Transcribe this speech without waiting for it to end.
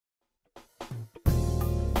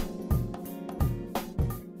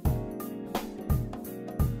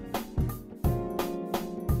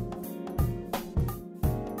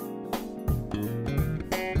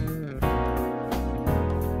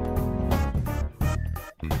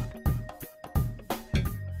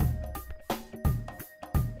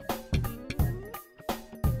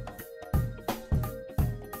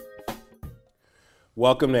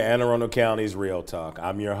Welcome to Anne Arundel County's Real Talk.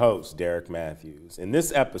 I'm your host, Derek Mathews. In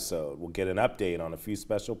this episode, we'll get an update on a few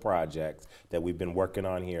special projects that we've been working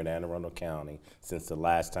on here in Anne Arundel County since the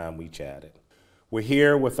last time we chatted. We're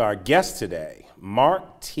here with our guest today,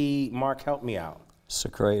 Mark, help me out.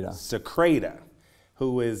 Sakraida,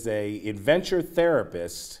 who is a adventure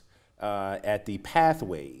therapist at the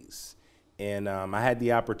Pathways. And I had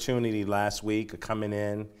the opportunity last week of coming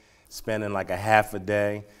in, spending like a half a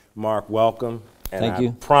day. Mark, welcome. And Thank you.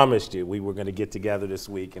 I promised you we were going to get together this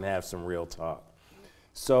week and have some real talk.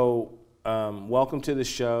 So welcome to the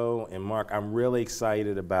show. And Mark, I'm really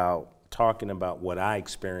excited about talking about what I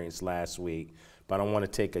experienced last week, but I want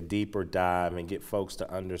to take a deeper dive and get folks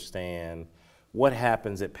to understand what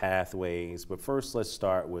happens at Pathways. But first, let's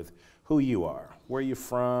start with who you are, where you're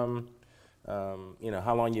from,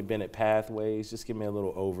 how long you've been at Pathways. Just give me a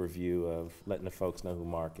little overview of letting the folks know who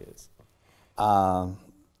Mark is.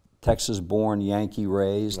 Texas-born,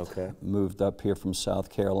 Yankee-raised. Okay. Moved up here from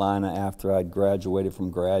South Carolina after I'd graduated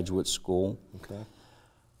from graduate school. Okay.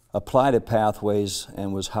 Applied at Pathways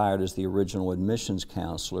and was hired as the original admissions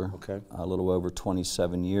counselor. Okay. A little over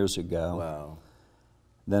 27 years ago. Wow.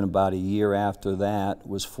 Then about a year after that,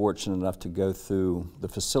 was fortunate enough to go through the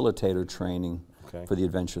facilitator training for the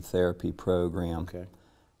adventure therapy program. Okay.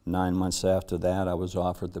 9 months after that, I was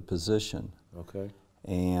offered the position. Okay.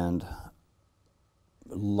 And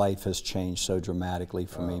life has changed so dramatically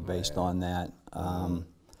for me based on that.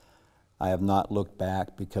 I have not looked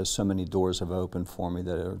back because so many doors have opened for me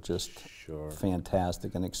that are just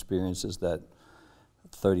fantastic, and experiences that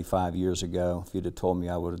 35 years ago, if you'd have told me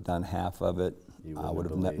I would have done half of it, I would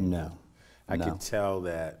have no. I could tell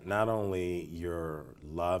that not only your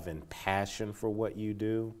love and passion for what you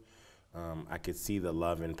do, I could see the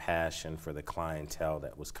love and passion for the clientele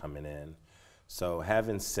that was coming in. So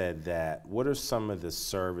having said that, what are some of the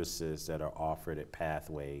services that are offered at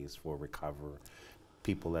Pathways for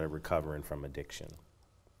people that are recovering from addiction?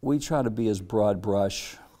 We try to be as broad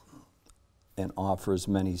brush and offer as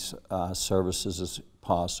many services as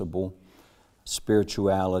possible.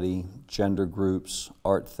 Spirituality, gender groups,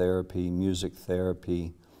 art therapy, music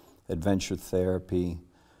therapy, adventure therapy.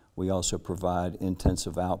 We also provide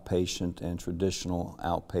intensive outpatient and traditional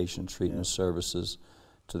outpatient treatment services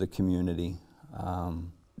to the community.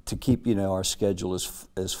 To keep, our schedule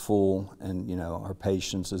as full and, our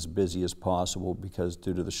patients as busy as possible, because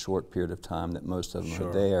due to the short period of time that most of them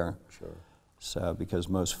are there. So because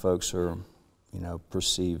most folks are,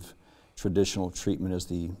 perceive traditional treatment as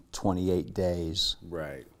the 28 days.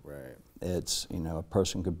 Right. It's, a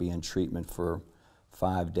person could be in treatment for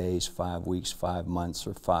 5 days, 5 weeks, 5 months,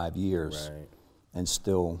 or 5 years, and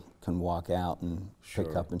still can walk out and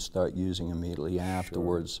pick up and start using immediately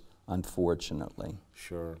afterwards. Unfortunately.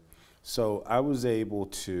 Sure. So I was able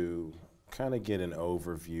to kind of get an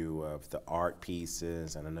overview of the art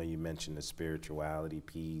pieces, and I know you mentioned the spirituality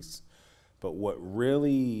piece, but what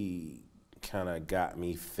really kind of got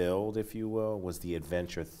me filled, if you will, was the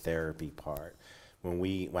adventure therapy part.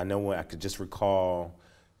 I could just recall,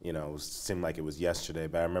 it seemed like it was yesterday,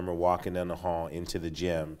 but I remember walking down the hall into the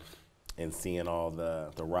gym and seeing all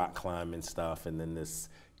the rock climbing stuff, and then this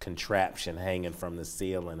contraption hanging from the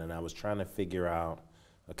ceiling, and I was trying to figure out,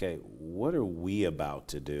 okay, what are we about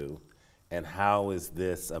to do, and how is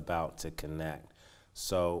this about to connect?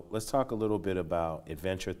 So let's talk a little bit about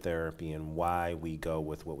adventure therapy and why we go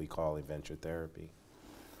with what we call adventure therapy.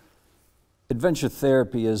 Adventure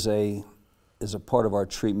therapy is a part of our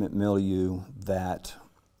treatment milieu that,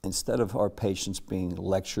 instead of our patients being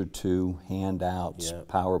lectured to, handouts,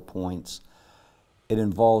 PowerPoints, it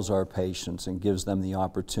involves our patients and gives them the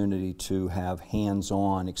opportunity to have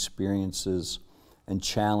hands-on experiences and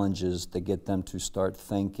challenges that get them to start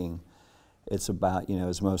thinking. It's about,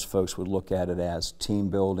 as most folks would look at it, as team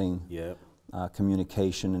building,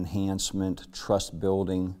 communication enhancement, trust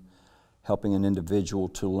building, helping an individual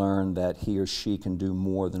to learn that he or she can do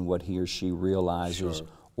more than what he or she realizes,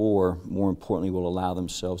 or more importantly, will allow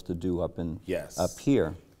themselves to do up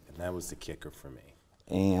here. And that was the kicker for me.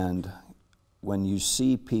 And when you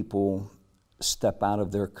see people step out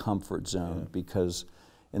of their comfort zone, because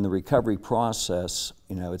in the recovery process,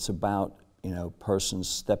 it's about, persons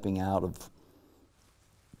stepping out of,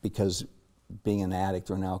 because being an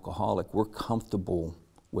addict or an alcoholic, we're comfortable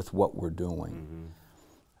with what we're doing.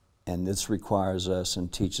 And this requires us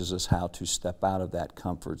and teaches us how to step out of that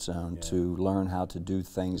comfort zone, to learn how to do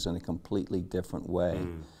things in a completely different way,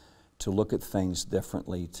 to look at things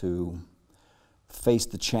differently, to face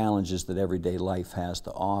the challenges that everyday life has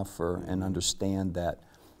to offer, and understand that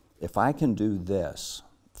if I can do this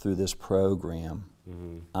through this program,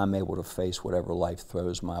 I'm able to face whatever life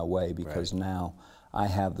throws my way, because now I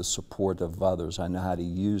have the support of others. I know how to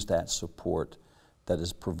use that support that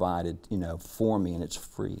is provided, you know, for me, and it's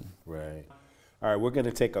free. Right. All right, we're going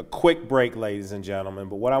to take a quick break, ladies and gentlemen,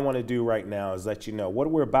 but what I want to do right now is let you know what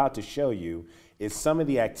we're about to show you is some of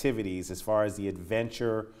the activities as far as the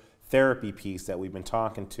adventure therapy piece that we've been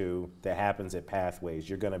talking to that happens at Pathways.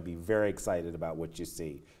 You're going to be very excited about what you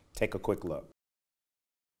see. Take a quick look.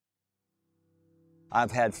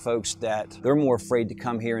 I've had folks that they're more afraid to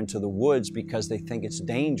come here into the woods because they think it's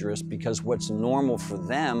dangerous, because what's normal for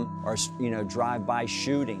them are, you know, drive-by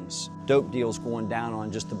shootings, dope deals going down on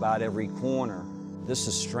just about every corner. This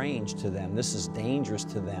is strange to them. This is dangerous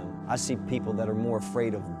to them. I see people that are more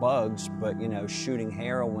afraid of bugs, but, you know, shooting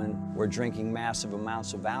heroin or drinking massive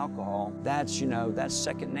amounts of alcohol, that's, you know, that's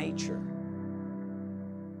second nature.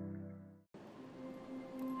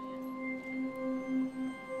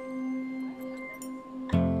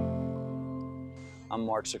 I'm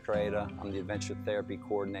Mark Sakraida. I'm the Adventure Therapy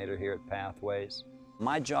Coordinator here at Pathways.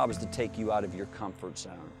 My job is to take you out of your comfort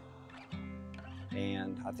zone.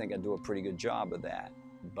 And I think I do a pretty good job of that.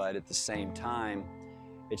 But at the same time,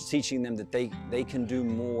 it's teaching them that they can do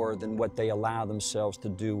more than what they allow themselves to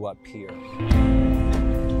do up here.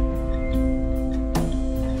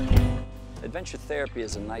 Adventure therapy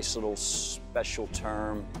is a nice little special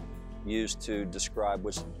term used to describe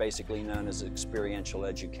what's basically known as experiential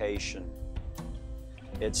education.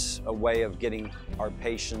 It's a way of getting our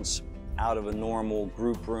patients out of a normal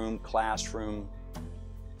group room, classroom,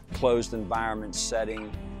 closed environment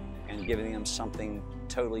setting, and giving them something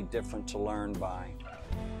totally different to learn by.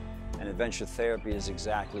 And adventure therapy is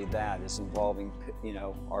exactly that. It's involving, you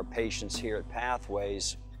know, our patients here at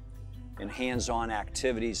Pathways in hands-on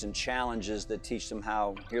activities and challenges that teach them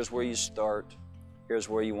how, here's where you start, here's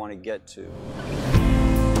where you want to get to.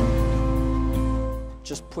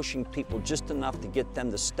 Just pushing people just enough to get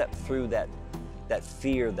them to step through that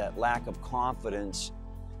fear, that lack of confidence.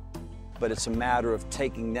 But it's a matter of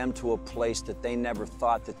taking them to a place that they never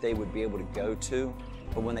thought that they would be able to go to.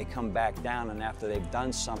 But when they come back down and after they've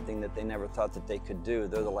done something that they never thought that they could do,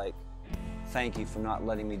 they're like, thank you for not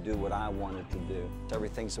letting me do what I wanted to do.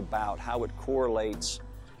 Everything's about how it correlates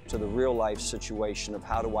to the real life situation of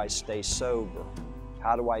how do I stay sober?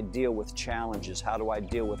 How do I deal with challenges? How do I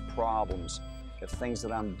deal with problems? If things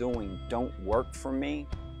that I'm doing don't work for me,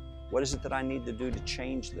 what is it that I need to do to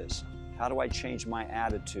change this? How do I change my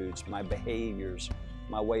attitudes, my behaviors,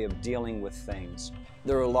 my way of dealing with things?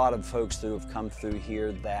 There are a lot of folks that have come through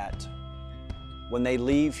here that when they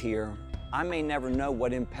leave here, I may never know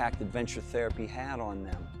what impact adventure therapy had on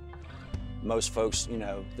them. Most folks, you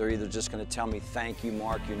know, they're either just going to tell me, thank you,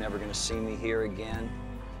 Mark, you're never going to see me here again,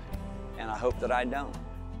 and I hope that I don't.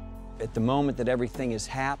 At the moment that everything is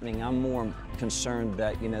happening, I'm more concerned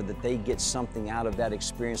that, you know, that they get something out of that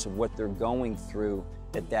experience of what they're going through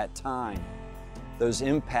at that time. Those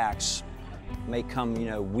impacts may come, you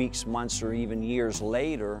know, weeks, months, or even years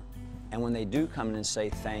later, and when they do come in and say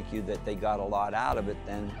thank you, that they got a lot out of it,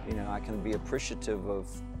 then, you know, I can be appreciative of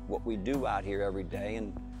what we do out here every day,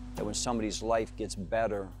 and that when somebody's life gets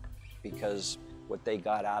better because what they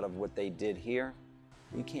got out of what they did here,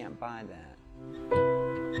 you can't buy that.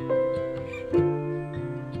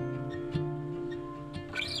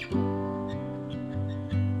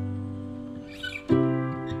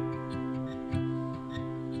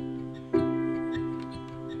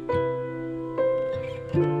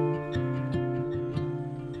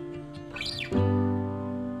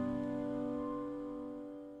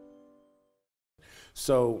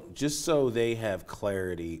 So just so they have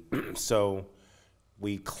clarity, so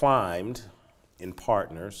we climbed in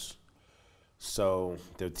partners, so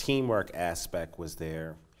the teamwork aspect was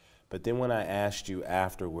there. But then when I asked you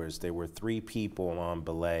afterwards, there were 3 people on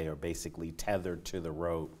belay, or basically tethered to the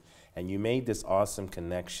rope, and you made this awesome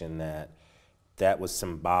connection that was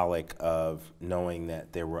symbolic of knowing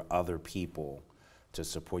that there were other people to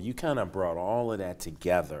support. You kind of brought all of that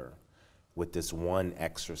together with this one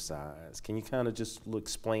exercise. Can you kind of just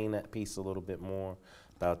explain that piece a little bit more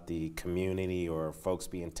about the community or folks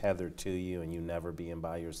being tethered to you and you never being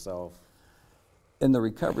by yourself? In the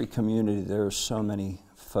recovery community, there are so many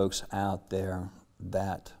folks out there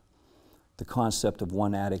that the concept of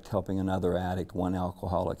one addict helping another addict, one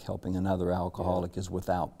alcoholic helping another alcoholic is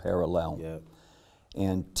without parallel. Yep.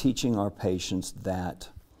 And teaching our patients that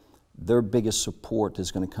their biggest support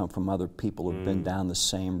is going to come from other people who've been down the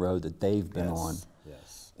same road that they've been on.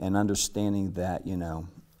 Yes. And understanding that, you know,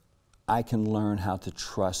 I can learn how to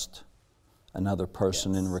trust another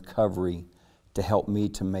person in recovery to help me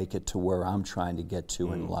to make it to where I'm trying to get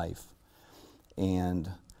to in life. And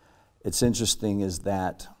it's interesting is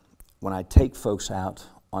that when I take folks out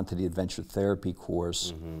onto the adventure therapy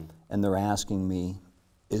course, and they're asking me,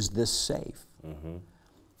 is this safe?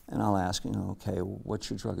 And I'll ask, okay, what's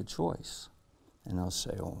your drug of choice? And I'll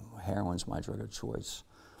say, oh, heroin's my drug of choice.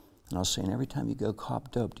 And I'll say, and every time you go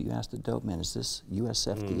cop dope, do you ask the dope man, is this US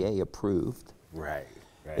FDA approved? Right.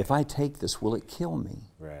 If I take this, will it kill me?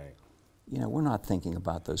 Right. We're not thinking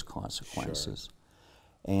about those consequences.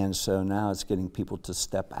 And so now it's getting people to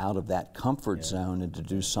step out of that comfort zone and to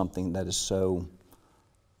do something that is so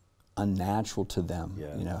unnatural to them.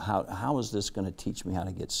 How is this going to teach me how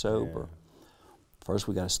to get sober? First,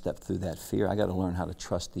 we got to step through that fear. I got to learn how to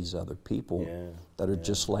trust these other people that are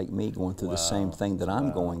just like me, going through the same thing that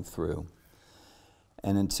I'm going through.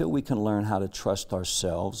 And until we can learn how to trust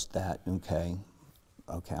ourselves, that okay,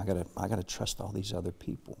 I got to trust all these other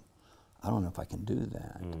people. I don't know if I can do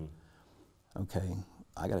that. Okay,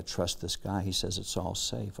 I got to trust this guy. He says it's all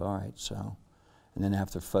safe. All right, so. And then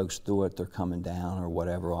after folks do it, they're coming down or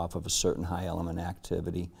whatever off of a certain high element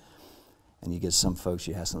activity. And you get some folks,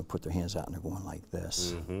 you ask them to put their hands out and they're going like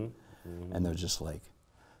this. And they're just like,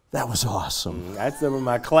 that was awesome. I had some of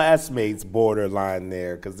my classmates borderline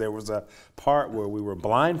there, because there was a part where we were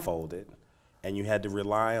blindfolded and you had to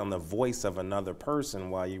rely on the voice of another person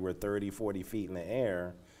while you were 30, 40 feet in the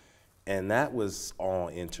air. And that was all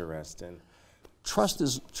interesting. Trust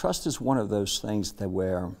is one of those things that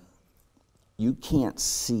where you can't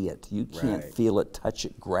see it, you can't feel it, touch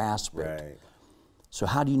it, grasp it. So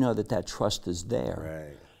how do you know that that trust is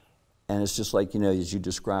there? And it's just like, as you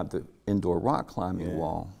described the indoor rock climbing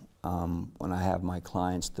wall. When I have my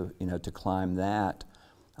clients to, to climb that,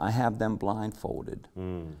 I have them blindfolded.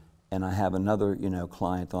 And I have another,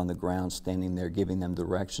 client on the ground standing there giving them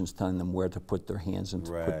directions, telling them where to put their hands and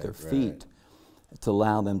to put their feet, to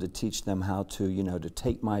allow them to teach them how to, to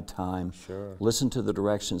take my time, listen to the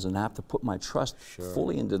directions, and I have to put my trust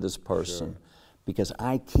fully into this person. Because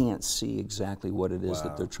I can't see exactly what it is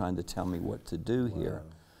that they're trying to tell me what to do here.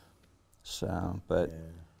 So, but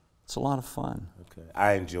it's a lot of fun.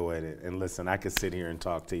 I enjoyed it. And listen, I could sit here and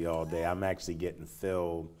talk to you all day. I'm actually getting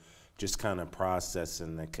filled just kind of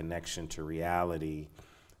processing the connection to reality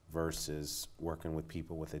versus working with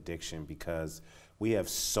people with addiction, because we have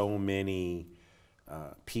so many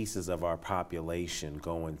pieces of our population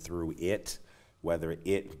going through it, whether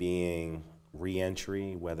it being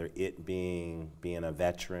reentry, whether it being a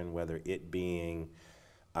veteran, whether it being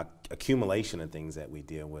accumulation of things that we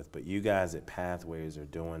deal with. But you guys at Pathways are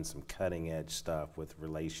doing some cutting edge stuff with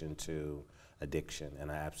relation to addiction,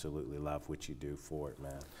 and I absolutely love what you do for it,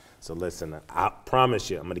 man. So listen, I promise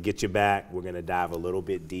you, I'm gonna get you back. We're gonna dive a little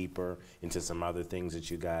bit deeper into some other things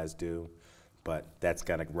that you guys do. But that's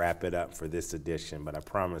going to wrap it up for this edition. But I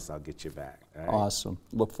promise I'll get you back. All right? Awesome.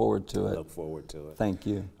 Look forward to it. Look forward to it. Thank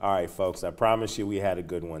you. All right, folks. I promise you we had a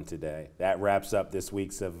good one today. That wraps up this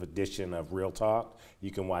week's edition of Real Talk.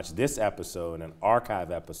 You can watch this episode and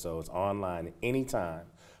archive episodes online anytime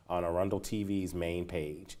on Arundel TV's main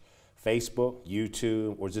page, Facebook,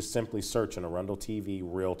 YouTube, or just simply search on Arundel TV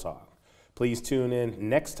Real Talk. Please tune in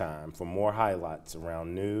next time for more highlights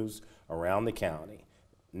around news around the county.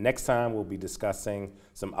 Next time, we'll be discussing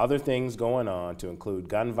some other things going on, to include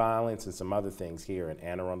gun violence and some other things here in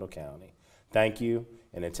Anne Arundel County. Thank you,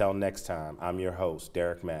 and until next time, I'm your host,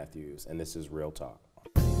 Derek Mathews, and this is Real Talk.